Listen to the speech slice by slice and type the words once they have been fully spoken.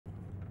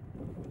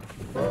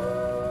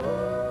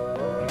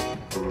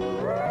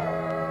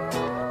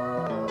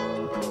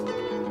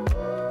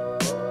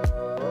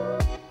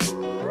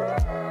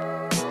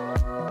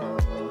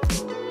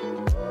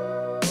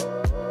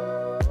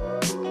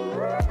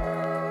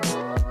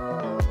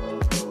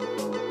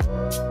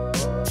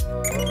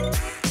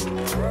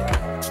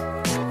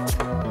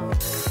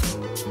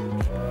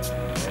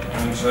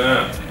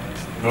Уже.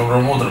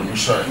 Добрым утром,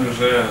 Миша.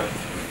 Уже.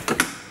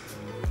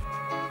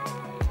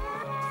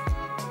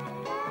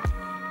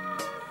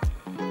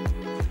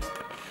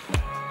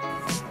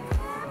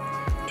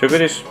 Че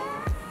говоришь?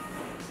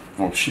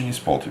 Вообще не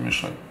спал ты,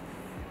 Миша.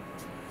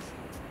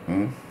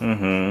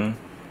 Угу.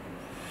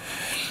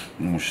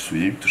 Ну, сейчас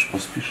уедем, ты ж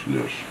поспишь,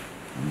 ляжешь,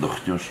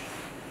 отдохнешь.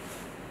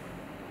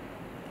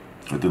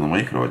 А ты на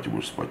моей кровати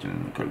будешь спать или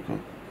на калька?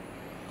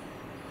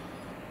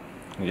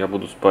 Я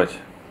буду спать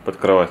под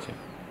кроватью.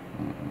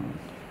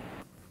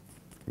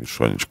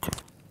 Мишанечка.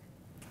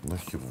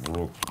 Нахер в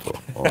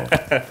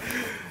рот-то.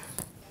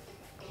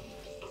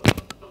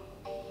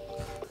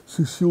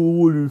 Со силой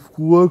воли в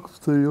кулак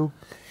встаем.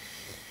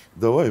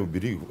 Давай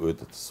убери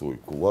этот свой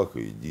кулак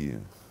и иди.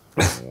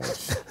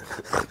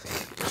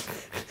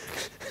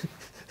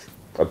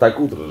 А так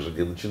утро же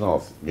не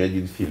начинался. Ни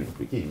один фильм.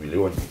 Прикинь,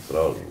 миллионник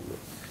сразу же.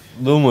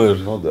 Думаешь?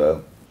 Ну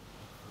да.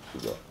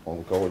 Сюда.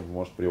 Он кого-нибудь,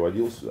 может,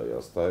 приводил сюда, я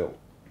оставил.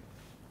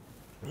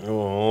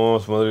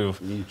 О, смотри.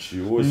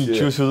 Ничего себе.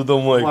 Ничего себе, это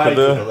майка,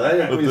 да?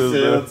 Какой Вот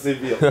себе это.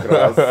 нацепил.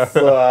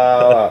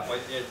 Красава.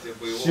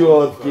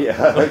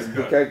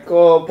 Четкий.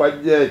 Какого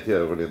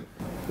поднятия, блин.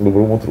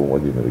 Добрым утром,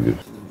 Владимир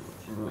Игоревич.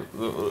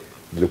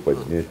 Для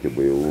поднятия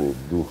боевого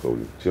духа,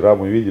 блин. Вчера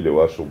мы видели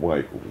вашу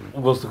майку, блин.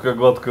 У вас такая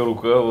гладкая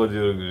рука,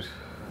 Владимир Игоревич.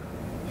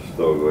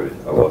 Что вы говорите?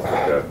 А у вас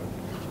такая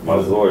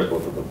мозоль,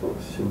 вот это вот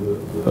сюда.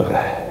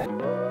 Да.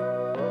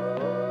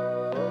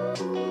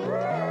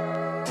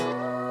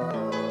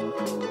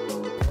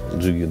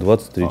 Джиги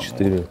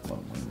 23-4.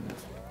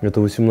 Это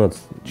 18,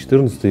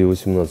 14 и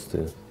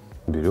 18.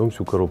 Берем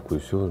всю коробку и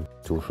все,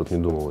 чтобы не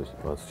думалось.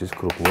 А здесь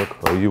крупняк,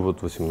 а и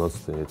вот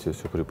 18, я тебе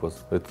все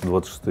припас. Это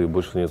 26,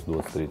 больше нет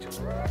 23.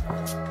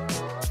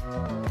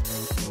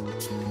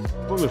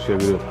 Помнишь, я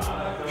говорю,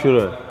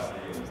 вчера,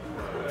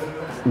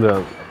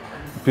 да,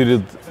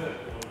 перед,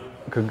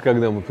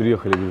 когда мы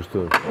приехали, говорю,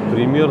 что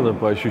примерно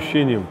по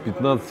ощущениям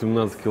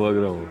 15-17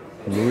 килограммов.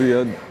 Ну,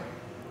 я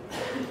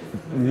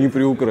не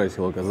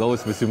приукрасил,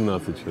 оказалось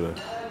 18 вчера.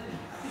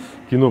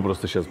 Кино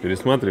просто сейчас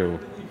пересматривал.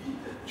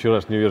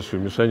 Вчерашнюю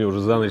версию Мишаня уже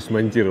за ночь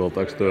смонтировал,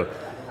 так что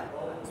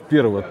с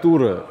первого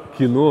тура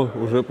кино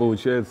уже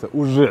получается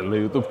уже на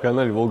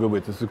YouTube-канале Volga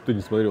Baits. Если кто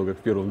не смотрел, как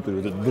в первом туре,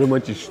 эту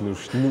драматичную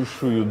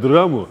шнушую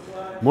драму,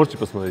 можете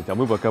посмотреть, а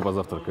мы пока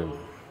позавтракаем.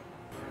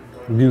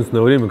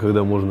 Единственное время,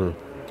 когда можно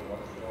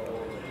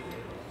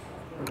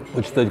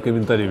почитать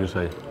комментарии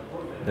Мишань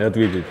и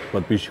ответить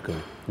подписчикам,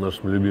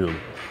 нашим любимым.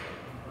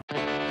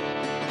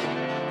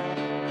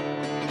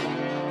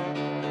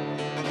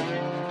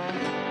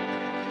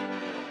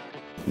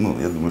 Ну,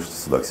 я думаю, что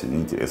судак сегодня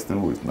интересный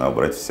будет. Надо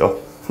брать все.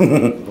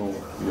 Ну,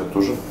 я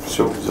тоже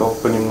все взял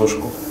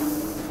понемножку.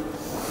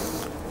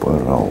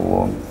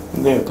 Поролон.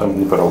 Нет, там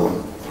не поролон.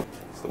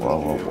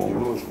 Слава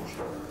богу.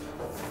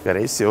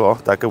 Скорее всего,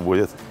 так и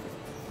будет.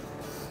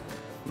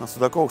 На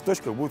судаковых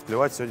точках будут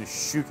клевать сегодня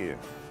щуки.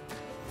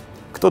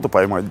 Кто-то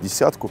поймает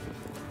десятку,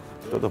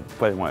 кто-то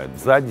поймает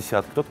за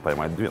десятку, кто-то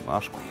поймает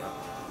двенашку.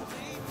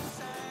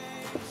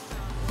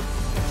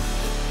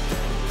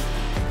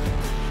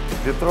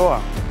 Петро,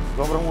 с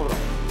добрым утром.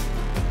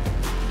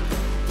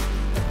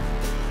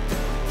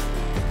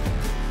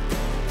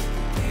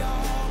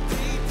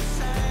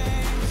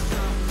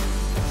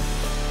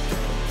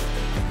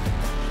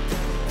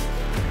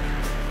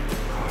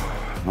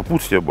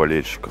 Напутствие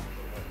болельщикам.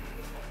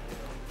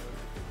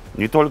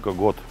 Не только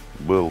год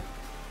был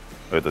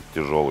этот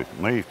тяжелый,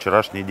 но и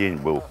вчерашний день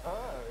был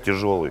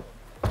тяжелый.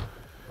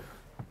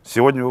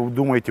 Сегодня вы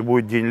думаете,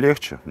 будет день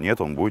легче?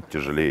 Нет, он будет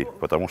тяжелее,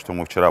 потому что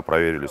мы вчера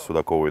проверили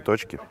судаковые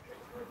точки.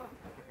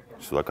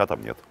 Судака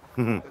там нет.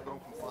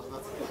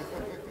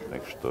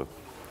 Так что...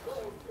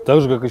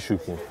 Так же, как и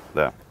щуки.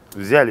 Да.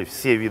 Взяли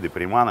все виды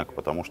приманок,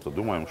 потому что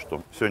думаем,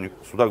 что сегодня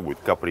судак будет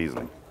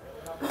капризный.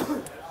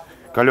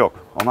 Колек,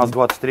 а у нас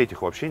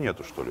 23-х вообще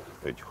нету, что ли,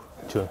 этих?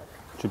 Че?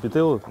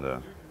 Чупителлы?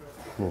 Да.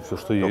 Ну, все,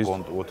 что Только есть.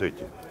 вот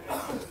эти.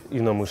 И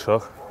на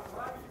мышах.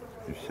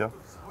 И все.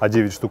 А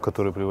 9 штук,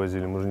 которые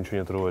привозили, мы же ничего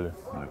не отрывали.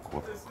 Так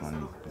вот,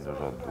 они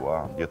лежат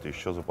 2. Где-то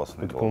еще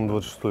запасные. Это, по-моему,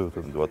 26-й вот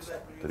этот.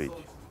 23-й.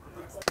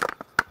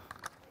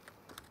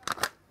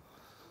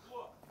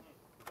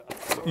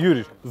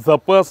 Юрий,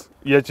 запас,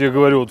 я тебе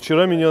говорю, вот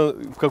вчера меня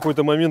в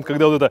какой-то момент,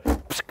 когда вот это...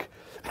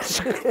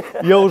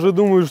 Я уже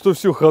думаю, что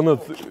все,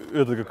 ханат,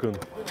 это как он,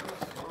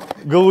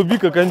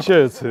 голубика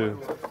кончается.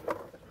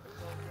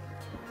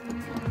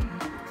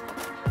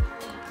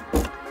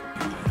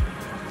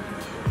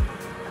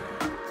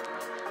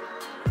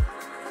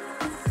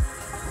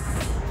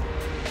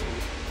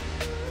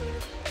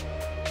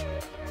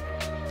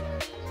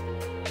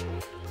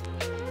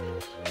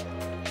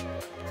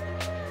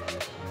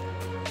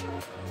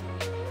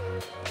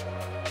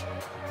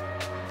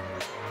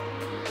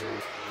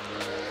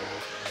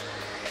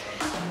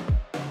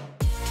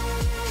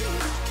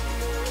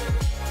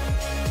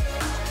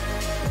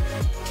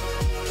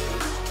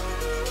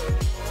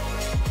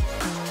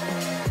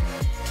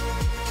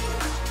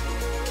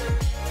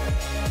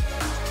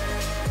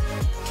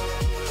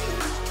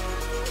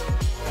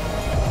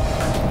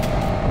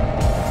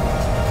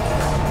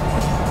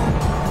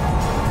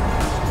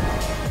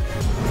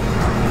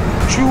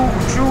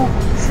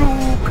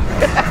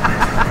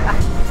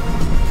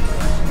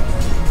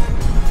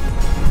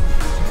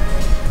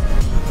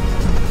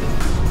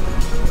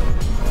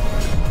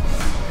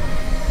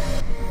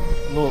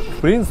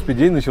 принципе,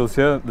 день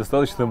начался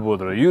достаточно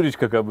бодро. Юрич,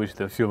 как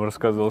обычно, всем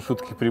рассказывал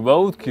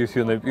шутки-прибаутки,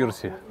 все на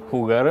пирсе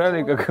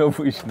угорали, как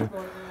обычно.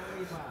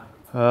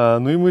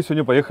 Ну и мы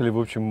сегодня поехали, в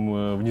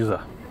общем, в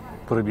низа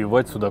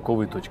пробивать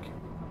судаковые точки.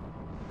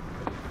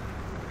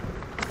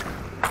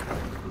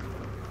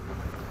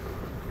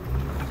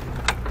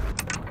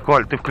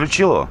 Коль, ты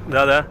включил его?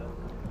 Да-да.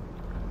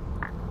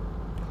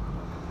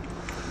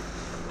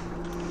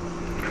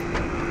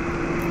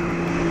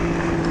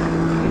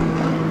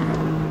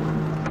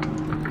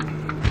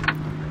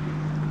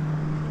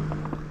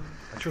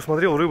 А что,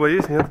 смотрел, рыба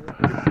есть, нет?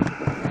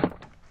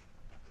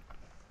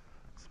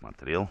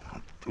 Смотрел.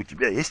 У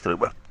тебя есть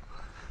рыба?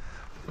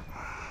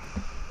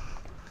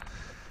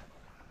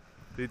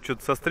 Ты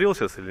что-то сострел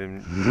сейчас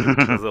или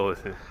казалось?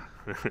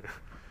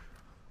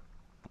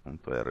 Вон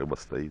твоя рыба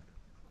стоит.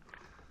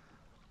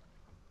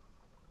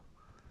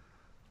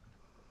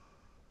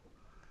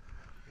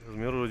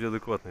 Размер вроде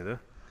адекватный, да?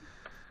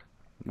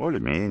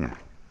 Более-менее.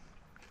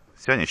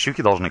 Сегодня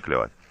щуки должны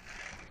клевать.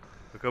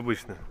 Как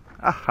обычно.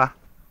 Ага.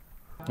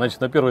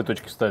 Значит, на первой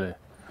точке стали,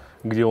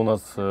 где у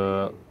нас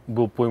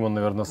был пойман,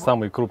 наверное,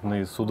 самый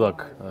крупный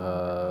судак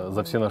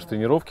за все наши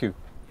тренировки.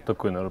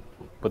 Такой, наверное,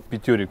 под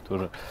пятерик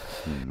тоже.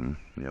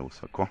 Я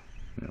высоко.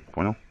 Я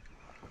понял.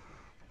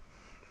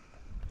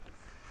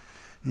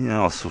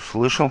 Я вас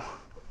услышал.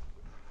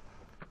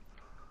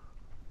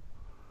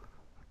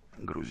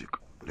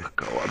 Грузик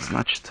легковат,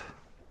 значит.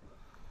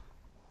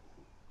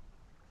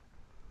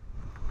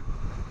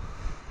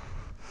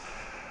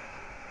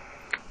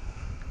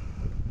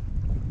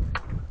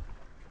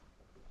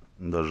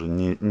 Даже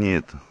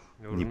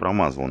не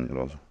промазывал ни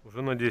разу.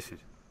 Уже на 10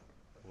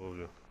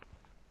 ловлю.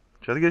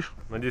 Что ты говоришь?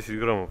 На 10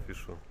 граммов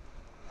пишу.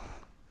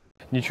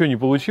 Ничего не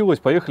получилось,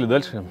 поехали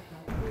дальше.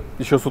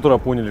 Еще с утра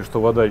поняли,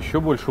 что вода еще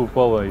больше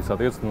упала, и,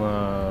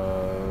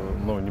 соответственно,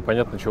 ну,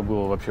 непонятно, что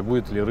было вообще,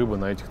 будет ли рыба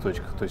на этих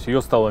точках. То есть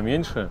ее стало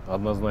меньше,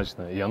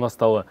 однозначно, и она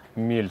стала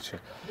мельче.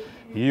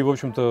 И, в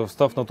общем-то,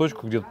 встав на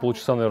точку, где-то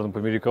полчаса, наверное,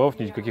 помериковав,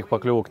 никаких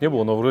поклевок не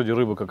было, но вроде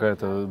рыба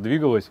какая-то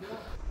двигалась.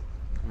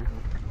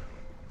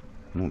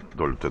 Ну,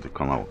 вдоль вот этой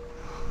канала.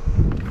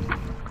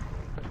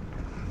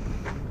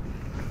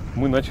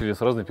 Мы начали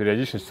с разной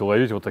периодичностью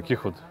ловить вот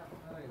таких вот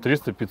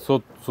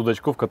 300-500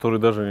 судачков, которые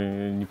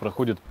даже не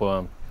проходят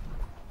по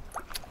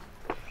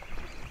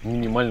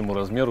минимальному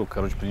размеру,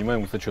 короче,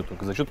 принимаем к зачету.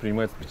 Зачет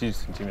принимается 50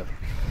 сантиметров.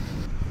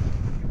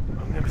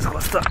 У меня без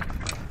хвоста.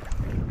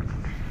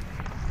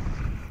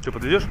 Что,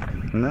 подведешь?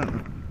 Да.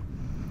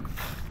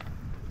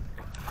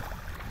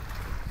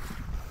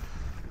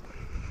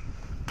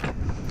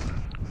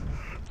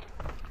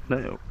 Да,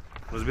 я...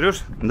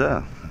 Разберешься?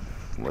 Да.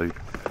 Лови.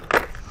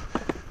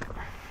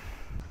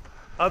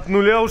 От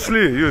нуля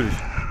ушли, Юрий.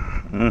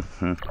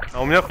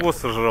 А у меня хвост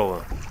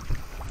сожрало,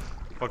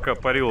 пока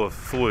парило в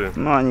слое.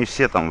 Ну, они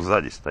все там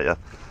сзади стоят.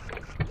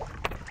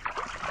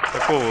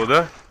 Такого,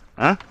 да?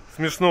 А?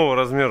 Смешного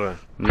размера.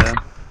 Да.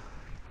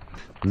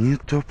 Не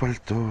то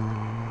пальто,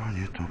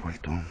 не то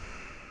пальто.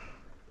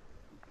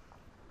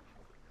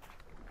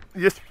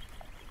 Есть.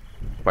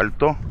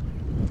 Пальто?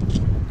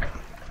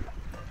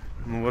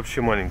 Ну,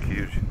 вообще маленький,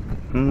 Юрий.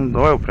 Ну,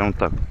 давай его прям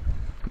так.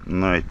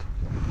 На это.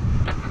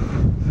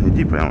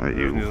 Иди прямо.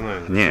 Я не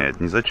знаю. Не,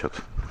 это не зачет.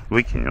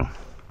 Выкинь его.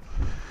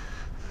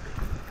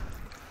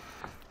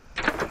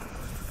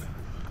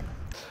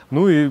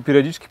 Ну и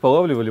периодически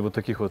полавливали вот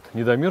таких вот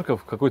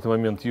недомерков. В какой-то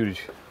момент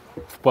Юрич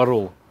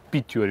впорол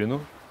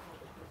пятерину,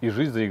 и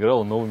жизнь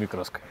заиграла новыми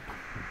красками.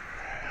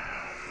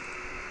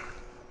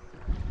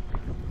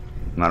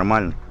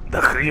 Нормально.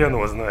 Да хрен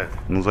его знает.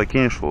 Ну,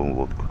 закинешь его в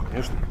лодку.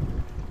 Конечно.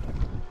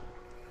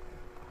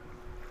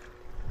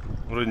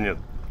 Вроде нет.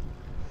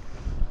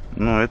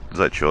 Ну, это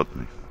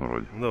зачетный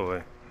вроде.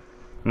 Давай.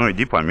 Ну,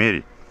 иди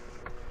померяй.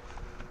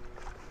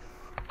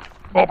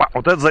 Опа,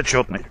 вот это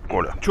зачетный,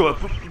 Коля. Че,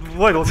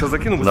 лавил сейчас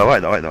закину быстро? Давай,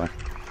 давай, давай.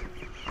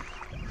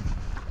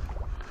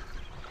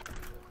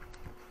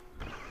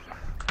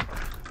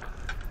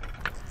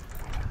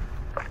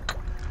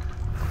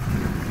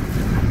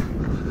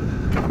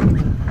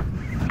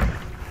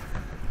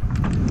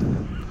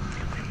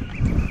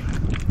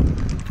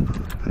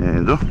 Я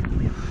иду.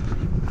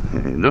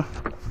 Я иду.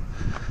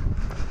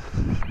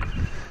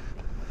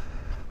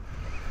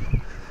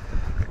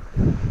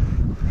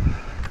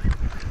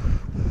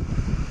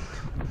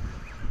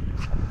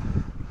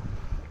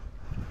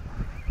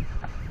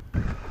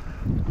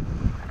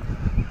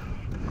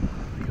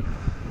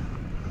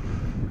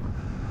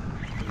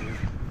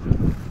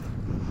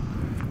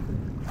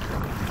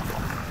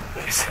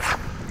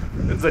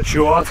 Это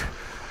зачет.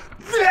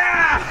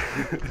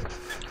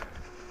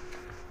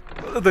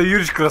 Это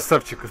Юрич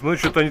красавчик. Смотри,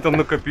 что-то они там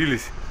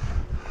накопились.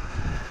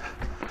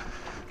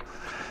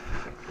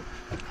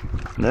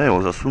 Да, я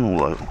его засунул,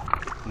 ловил.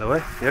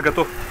 Давай, я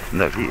готов.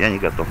 Да, я не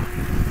готов.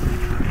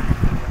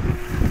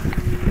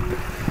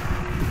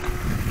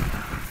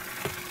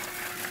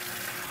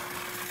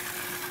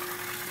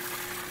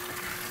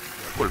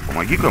 Коль,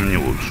 помоги-ка мне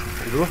лучше.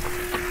 Иду.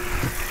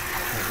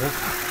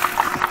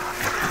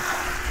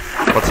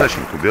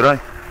 Подсачник убирай.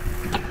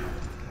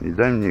 И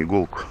дай мне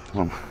иголку.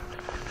 Вон.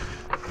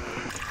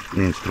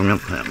 Мне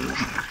инструмент, наверное,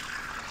 нужен.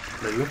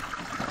 Даю.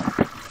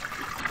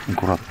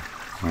 Аккуратно.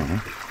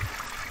 Ага.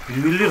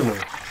 Ювелирный.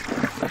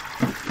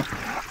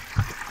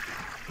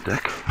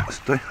 Так,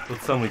 стой.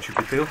 Тот самый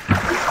чупитейл.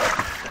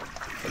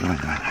 Давай,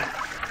 давай.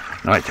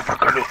 Давайте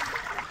поколю.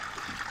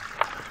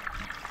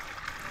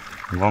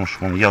 Главное,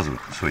 чтобы он язвы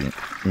свои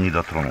не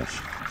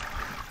дотронулся.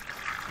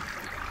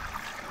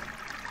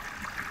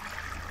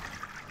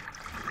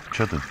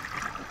 Че ты?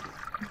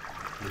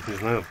 Не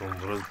знаю,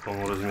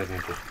 по-моему, размер не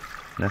тот.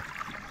 Да?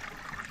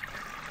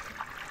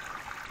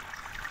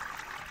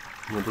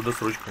 Ну, туда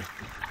срочка.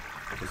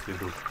 Если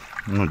вдруг.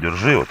 Ну,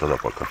 держи его тогда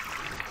пока.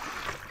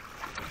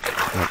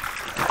 Вот.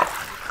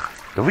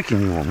 Да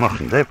выкинь его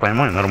нахрен, дай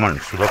поймаю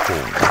нормальных судаков.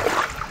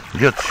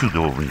 Иди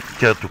отсюда, блин. У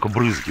тебя только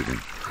брызги,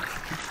 блин.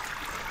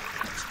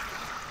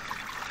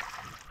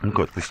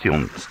 Ну-ка, отпусти,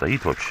 он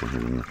стоит вообще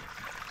или нет?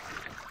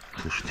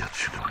 Слушайте,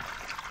 отсюда.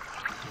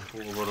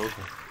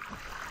 Полуворота.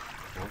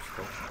 Вот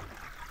встал.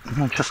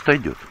 Ну, он сейчас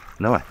отойдет.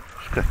 Давай,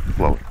 пускай,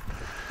 плавай.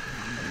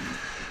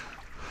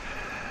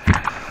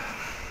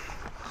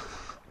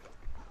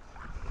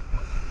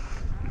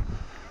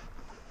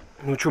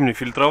 Ну, что, мне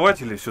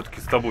фильтровать или все-таки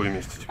с тобой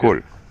вместе теперь?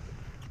 Коль,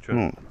 Чё?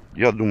 ну,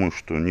 я думаю,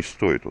 что не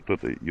стоит вот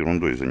этой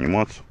ерундой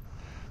заниматься.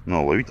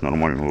 Надо ловить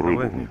нормальную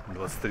рыбу. Давай мне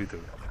 23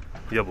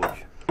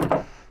 яблоки.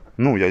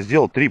 Ну, я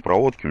сделал 3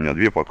 проводки, у меня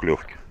 2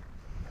 поклевки.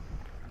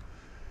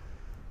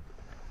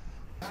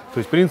 То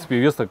есть, в принципе,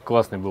 вес так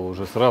классный был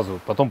уже сразу.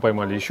 Потом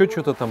поймали еще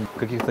что-то там,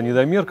 каких-то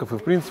недомерков. И,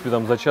 в принципе,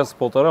 там за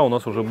час-полтора у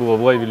нас уже было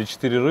в лайвеле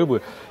 4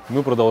 рыбы. И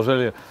мы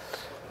продолжали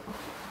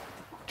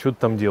что-то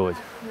там делать.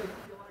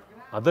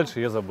 А дальше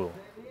я забыл.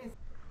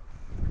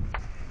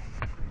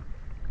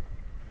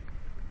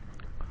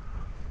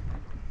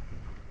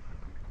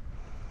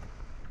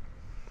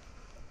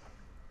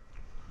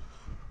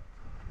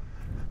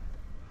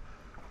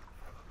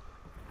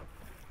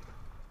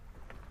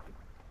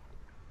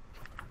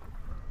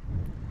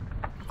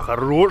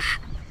 Хорош.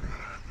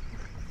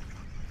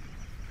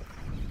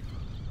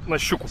 На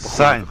щуку похоже.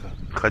 Сань,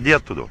 ходи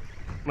оттуда.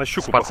 На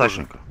щуку С похоже.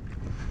 подсачника.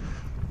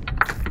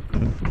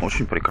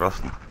 Очень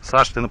прекрасно.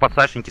 Саш, ты на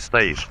подсачнике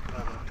стоишь.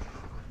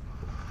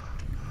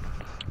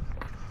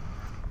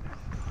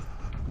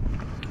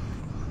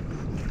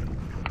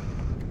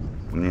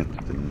 Нет,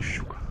 это не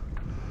щука.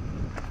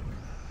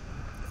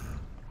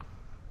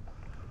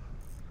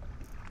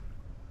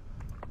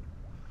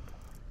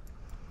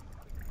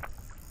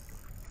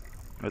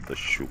 Это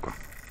щука.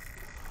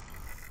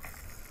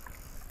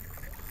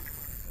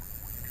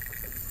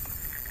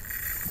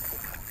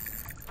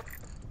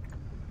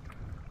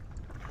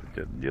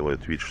 Хотя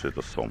делает вид, что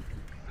это сом.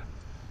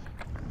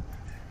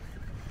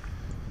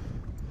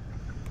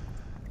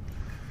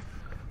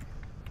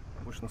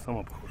 Больше на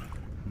сама похоже.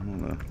 Ну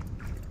да.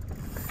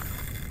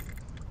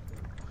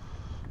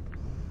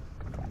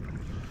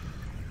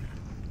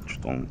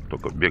 Что он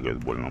только бегает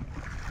больно.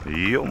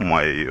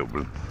 Ё-моё,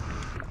 блин.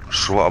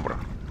 Швабра.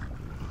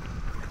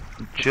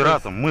 Вчера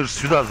там мы же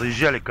сюда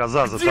заезжали,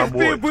 коза за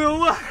тобой. Ты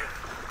была?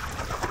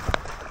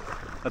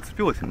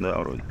 Отцепилась? Да,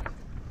 вроде.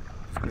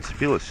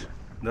 Зацепилась?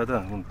 Да-да.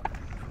 Вон.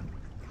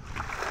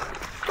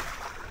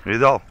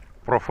 Видал?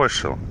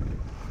 Профессионал.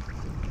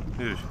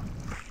 Видишь?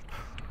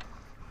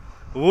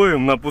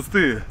 Ловим на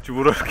пустые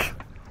чебурашки.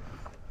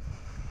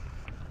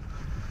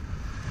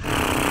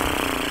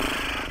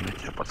 Я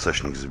тебе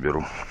подсачник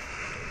заберу.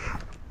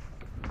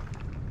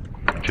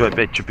 Че,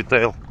 опять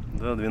чупитейл?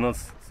 Да,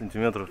 12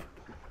 сантиметров.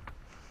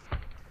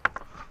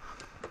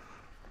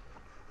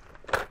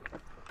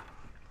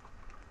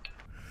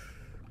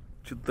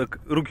 Что-то так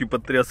руки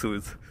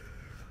подтрясываются.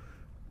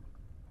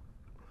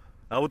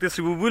 А вот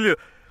если бы были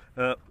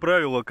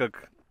правила,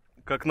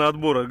 как на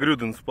отбор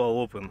Грюден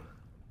спал Open,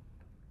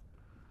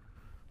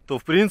 то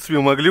в принципе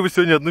могли бы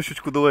сегодня одну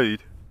щучку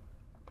доловить.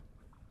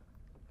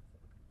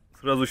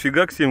 Сразу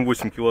фигак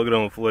 7-8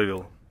 килограммов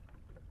ловил.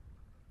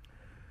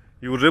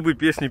 И уже бы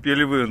песни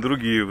пели бы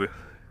другие бы.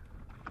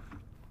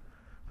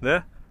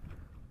 Да?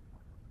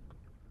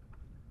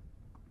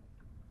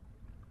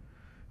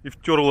 И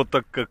втерло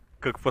так,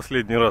 как в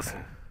последний раз.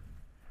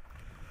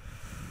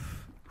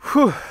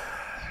 Фух.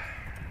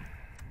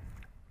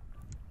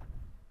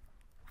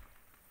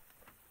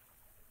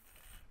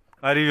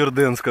 А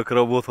риверденс как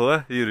работал,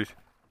 а, Ирыч?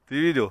 Ты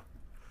видел?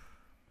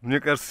 Мне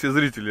кажется, все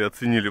зрители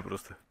оценили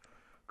просто.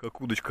 Как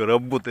удочка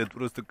работает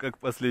просто как в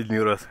последний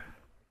раз.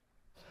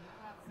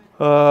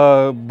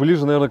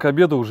 Ближе, наверное, к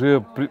обеду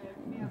уже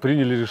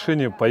приняли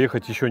решение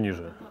поехать еще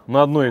ниже.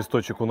 На одной из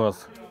точек у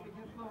нас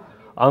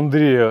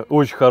Андрея,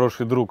 очень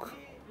хороший друг,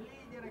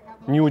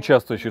 не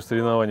участвующий в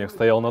соревнованиях,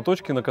 стоял на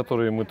точке, на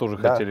которой мы тоже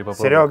хотели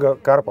попробовать. Серега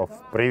Карпов,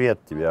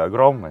 привет тебе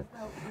огромный.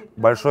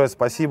 Большое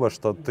спасибо,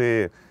 что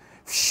ты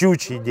в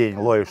щучий день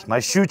ловишь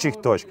на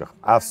щучьих точках,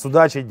 а в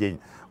судачий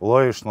день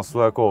ловишь на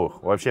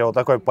судаковых. Вообще вот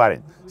такой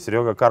парень.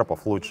 Серега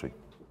Карпов лучший.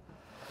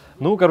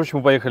 Ну, короче,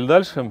 мы поехали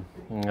дальше.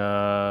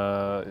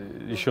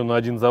 Еще на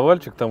один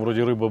завальчик. Там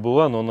вроде рыба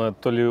была, но она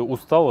то ли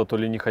устала, то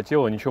ли не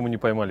хотела. Ничего мы не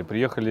поймали.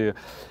 Приехали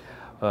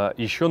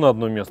еще на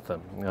одно место,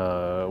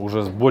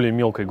 уже с более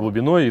мелкой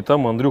глубиной, и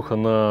там Андрюха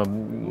на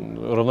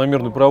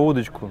равномерную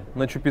проводочку,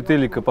 на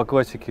чупителика по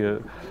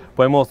классике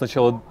поймал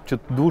сначала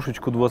что-то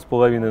двушечку,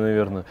 2,5,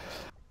 наверное.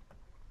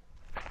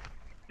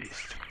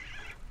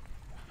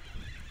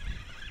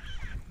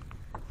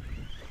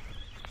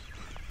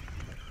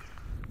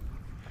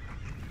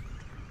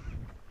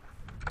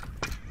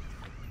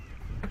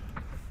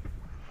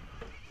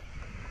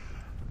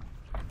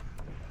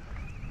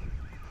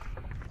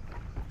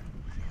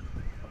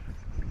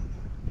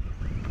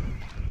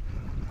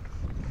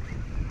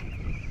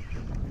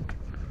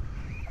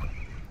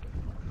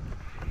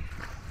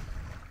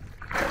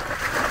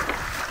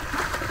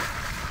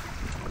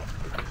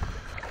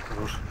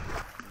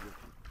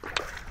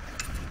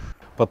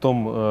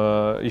 Потом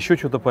еще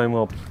что-то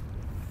поймал.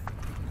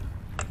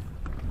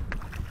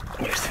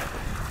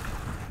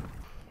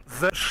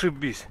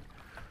 Зашибись.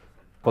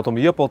 Потом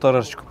я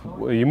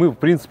полторашечку. И мы, в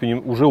принципе,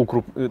 уже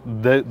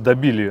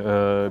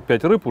добили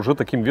 5 рыб уже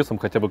таким весом,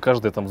 хотя бы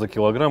каждая там за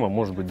килограмм, а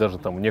может быть даже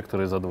там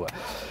некоторые за 2.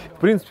 В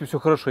принципе, все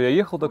хорошо. Я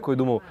ехал такой,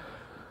 думал,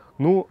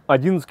 ну,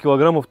 11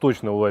 килограммов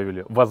точно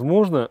уловили.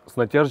 Возможно, с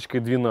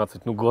натяжечкой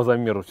 12. Ну,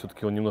 глазомеру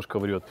все-таки он немножко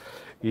врет.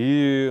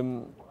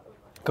 И...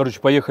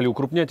 Короче, поехали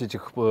укрупнять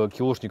этих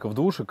килошников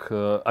двушек.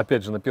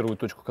 Опять же, на первую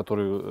точку,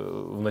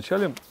 которую в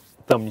начале.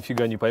 Там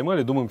нифига не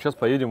поймали. Думаем, сейчас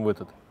поедем в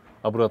этот,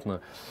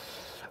 обратно.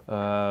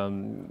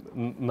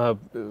 На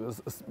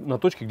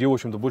точке, где, в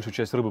общем-то, большую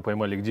часть рыбы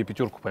поймали, где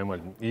пятерку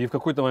поймали. И в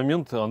какой-то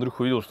момент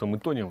Андрюха увидел, что мы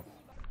тонем.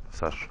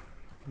 Саш,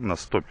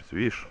 нас топит,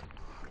 видишь?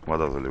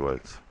 Вода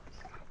заливается.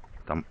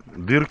 Там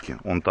дырки,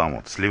 вон там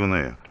вот,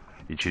 сливные.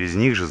 И через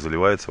них же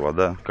заливается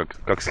вода.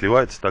 Как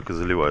сливается, так и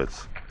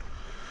заливается.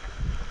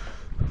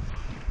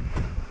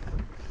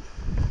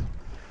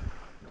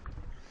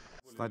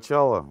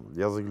 Сначала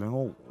я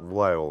заглянул в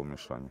лайвал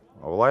мешане,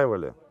 а в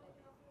лайвале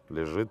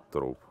лежит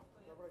труп.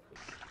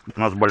 У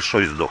нас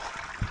большой сдох,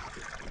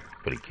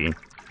 прикинь.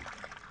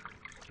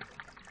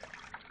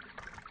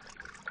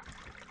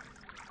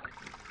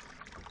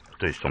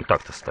 То есть он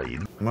так-то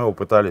стоит. Мы его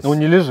пытались он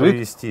не лежит,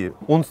 привести.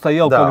 Он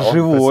стоял да, как он,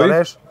 живой.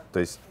 Представляешь, то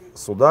есть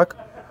судак,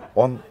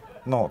 он,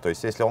 ну, то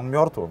есть если он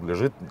мертв, он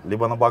лежит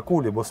либо на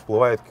боку, либо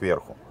всплывает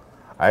кверху.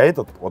 А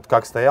этот вот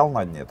как стоял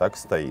на дне, так и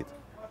стоит.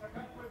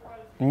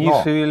 Не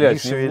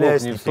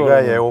шевелясь, нифига,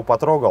 я его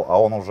потрогал,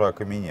 а он уже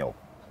окаменел,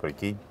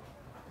 прикинь.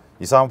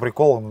 И самый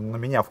прикол, он на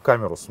меня в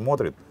камеру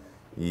смотрит,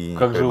 и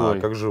как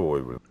живой. Как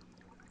живой, блин.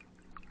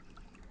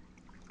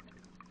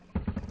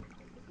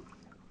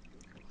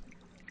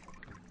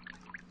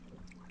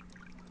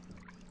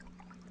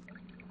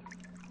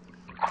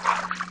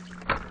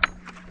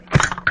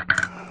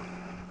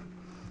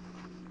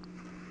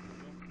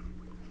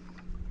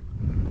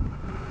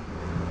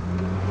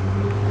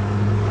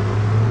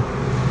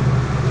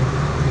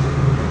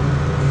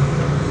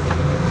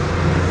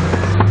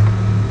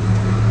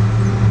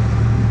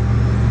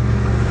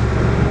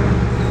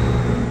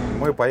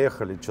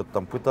 Поехали что-то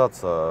там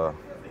пытаться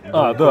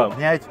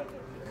укрупнять.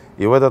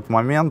 И в этот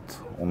момент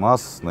у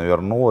нас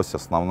навернулась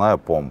основная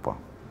помпа.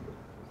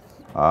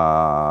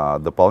 У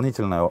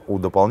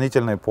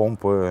дополнительной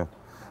помпы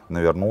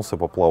навернулся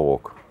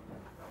поплавок.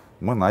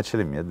 Мы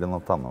начали медленно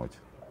тонуть.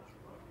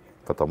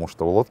 Потому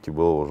что в лодке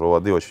было уже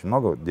воды очень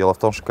много. Дело в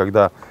том, что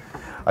когда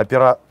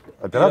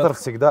оператор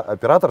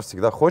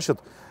всегда хочет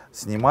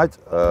снимать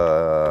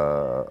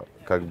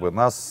как бы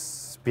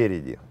нас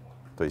спереди.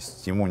 То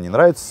есть ему не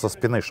нравится со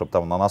спины, чтобы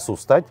там на носу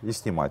встать и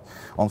снимать.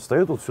 Он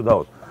встает вот сюда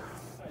вот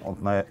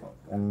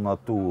на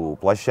ту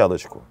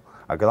площадочку.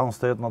 А когда он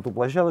встает на ту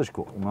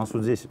площадочку, у нас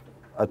вот здесь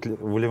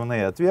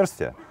вливные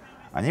отверстия,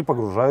 они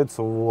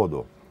погружаются в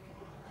воду.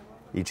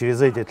 И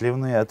через эти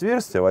отливные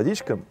отверстия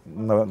водичка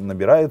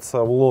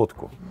набирается в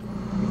лодку.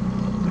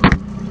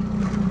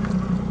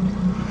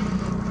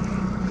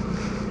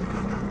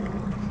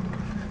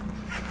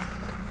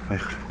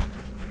 Поехали.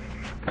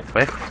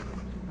 Поехали.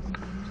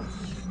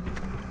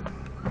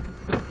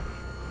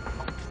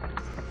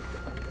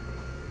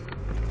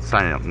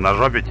 Саня, на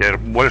жопе теперь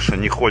больше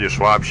не ходишь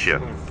вообще.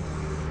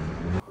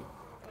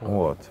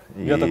 Вот.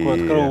 Я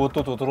такой открыл вот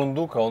тут вот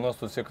рундук, а у нас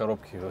тут все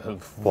коробки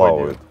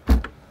плавают.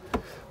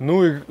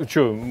 Ну и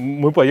что,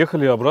 мы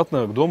поехали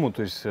обратно к дому,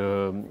 то есть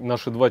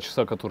наши 2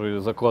 часа, которые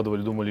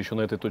закладывали, думали еще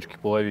на этой точке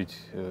половить,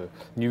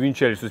 не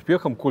венчались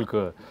успехом.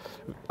 Колька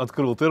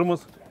открыл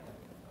термос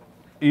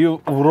и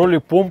в роли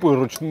помпы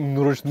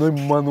ручной,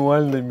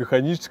 мануальной,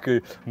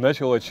 механической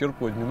начал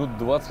отчерпывать. Минут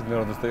 20,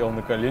 наверное, стоял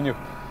на коленях.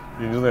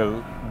 Я не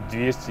знаю,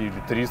 200 или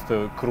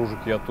 300 кружек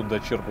я оттуда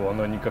черпал,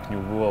 она никак не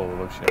убывала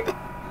вообще.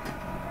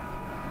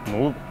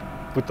 Ну,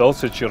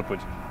 пытался черпать.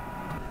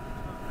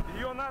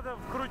 Ее надо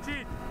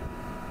вкрутить.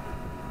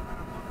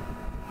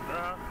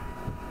 Да.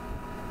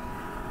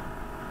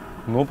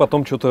 Ну,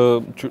 потом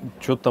что-то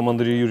там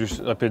Андрей Юрьевич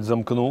опять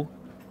замкнул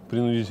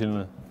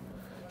принудительно.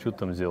 Что ты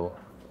там сделал?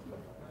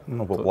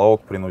 Ну,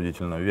 поплавок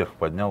принудительно вверх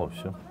поднял, и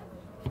все.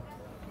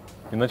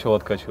 И начал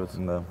откачиваться.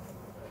 Да.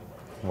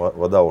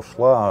 Вода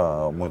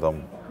ушла, мы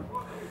там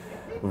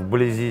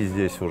вблизи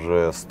здесь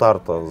уже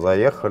старта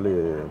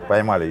заехали,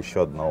 поймали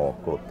еще одного,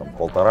 какого-то там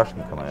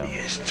полторашника, наверное.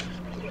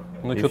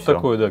 Ну, И что-то всё.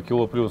 такое, да,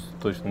 кило плюс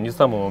точно. Не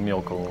самого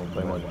мелкого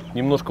поймали.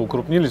 Немножко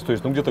укрупнились, то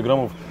есть, ну, где-то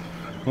граммов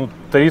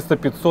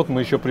 300-500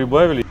 мы еще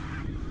прибавили.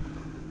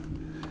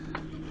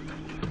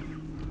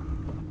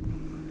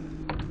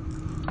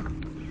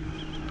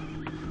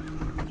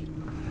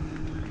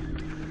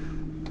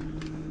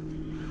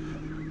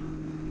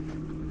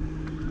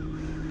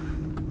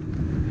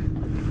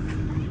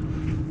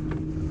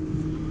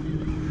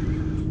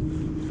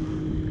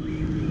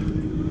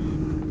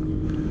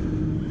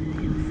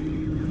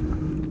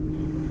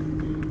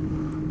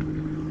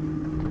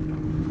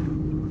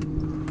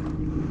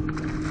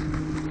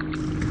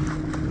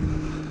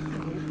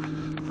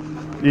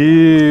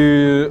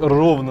 И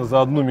ровно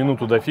за 1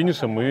 минуту до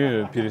финиша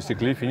мы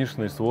пересекли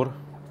финишный створ.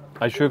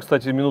 А еще,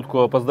 кстати, минутку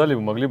опоздали,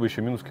 вы могли бы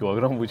еще минус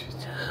килограмм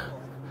вычесть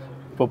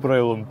по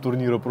правилам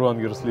турнира Pro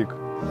Angers League.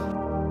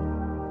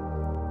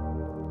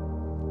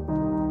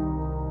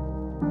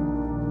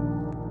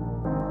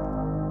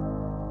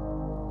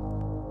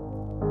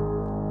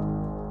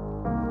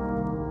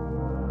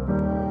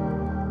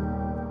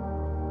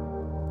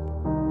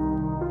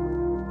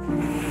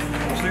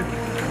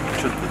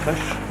 Что ты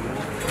тащишь?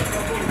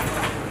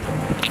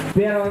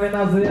 Первыми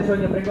на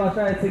взвешивание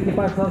приглашается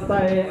экипаж в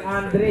составе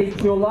Андрей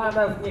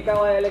Чуланов,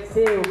 Николай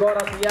Алексеев,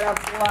 город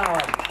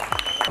Ярославль.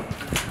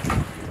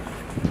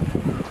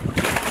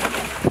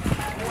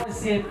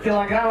 8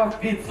 килограммов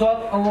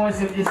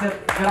 580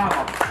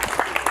 граммов.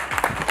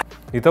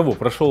 Итого,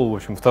 прошел, в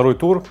общем, второй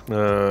тур.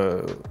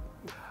 Ну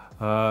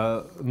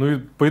и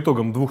по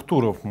итогам 2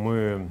 туров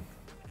мы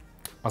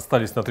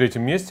остались на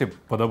 3-м месте,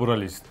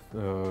 подобрались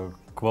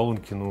к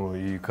Волынкину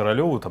и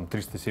Королеву, там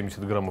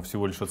 370 граммов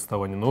всего лишь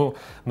отставания, но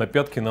на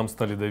пятки нам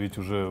стали давить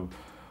уже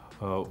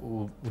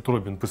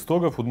Утробин,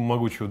 Пыстогов,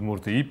 Могучий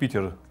Удмурты и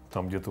Питер,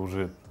 там где-то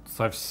уже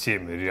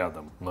совсем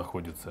рядом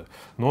находится.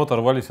 Но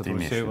оторвались от Ты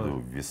имеешь в Алексеева. виду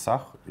в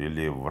весах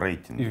или в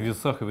рейтинге? И в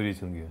весах, и в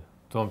рейтинге.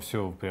 Там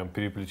все прям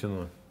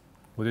переплетено.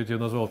 Вот я тебе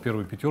назвал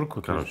первую 5.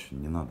 Короче,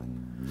 не надо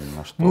ни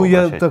на что Ну,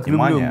 я обращать так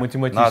люблю внимание.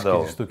 математические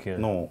Надо, штуки.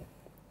 Ну,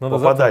 Надо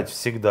попадать завтра-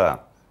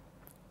 всегда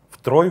в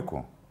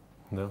 3,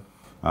 Да.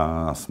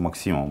 а с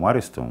Максимом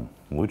Аристовым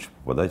лучше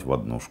попадать в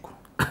 1.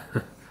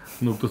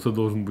 Ну, кто-то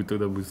должен быть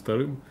тогда быть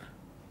 2-м.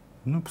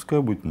 Ну, пускай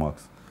будет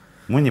Макс.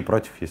 Мы не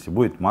против, если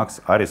будет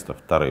Макс Аристов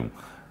 2.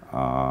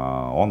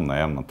 Он,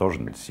 наверное, тоже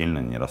сильно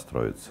не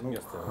расстроится.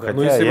 Хотя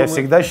Ну, если я бы мы-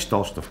 всегда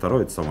считал, что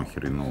 2 это самое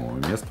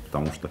хреновое место,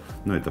 потому что,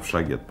 ну, это в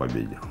шаге от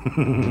победы.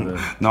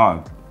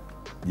 Но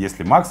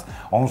если Макс,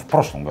 он в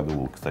прошлом году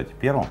был, кстати,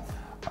 1,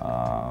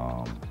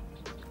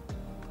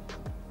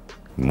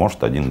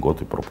 может 1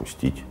 год и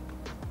пропустить.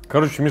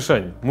 Короче,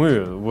 Мишань,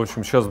 мы, в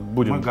общем, сейчас Мы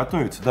будем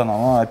готовиться, да,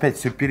 но надо опять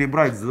все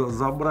перебрать,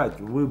 забрать,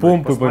 выбрать,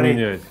 помпы посмотреть.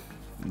 поменять.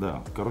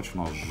 Да, короче, у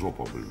нас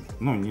жопа, блин.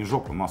 Ну, не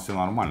жопа, у нас все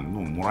нормально. Ну,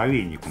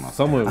 муравейник у нас.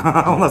 Самое...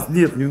 У нас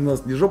нет, у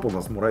нас не жопа, у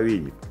нас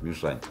муравейник,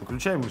 Мишань.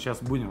 Включаем, мы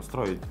сейчас будем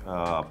строить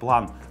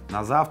план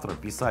на завтра,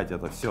 писать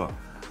это все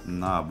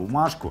на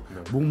бумажку.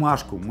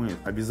 Бумажку мы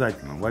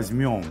обязательно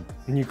возьмем.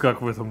 Не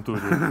как в этом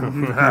туре.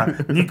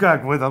 Не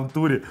как в этом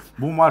туре.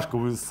 Бумажку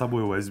мы с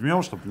собой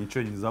возьмем, чтобы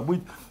ничего не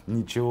забыть,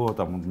 ничего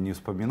там не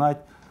вспоминать.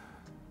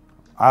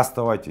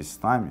 Оставайтесь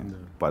с нами,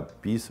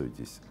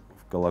 подписывайтесь,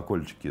 в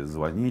колокольчики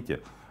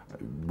звоните,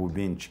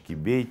 бубенчики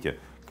бейте,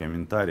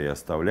 комментарии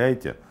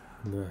оставляйте.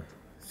 Да.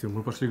 Все,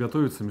 мы пошли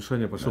готовиться,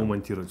 Мишаня пошел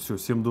монтировать. Все,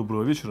 всем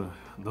доброго вечера,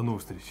 до новых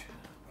встреч.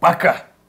 Пока!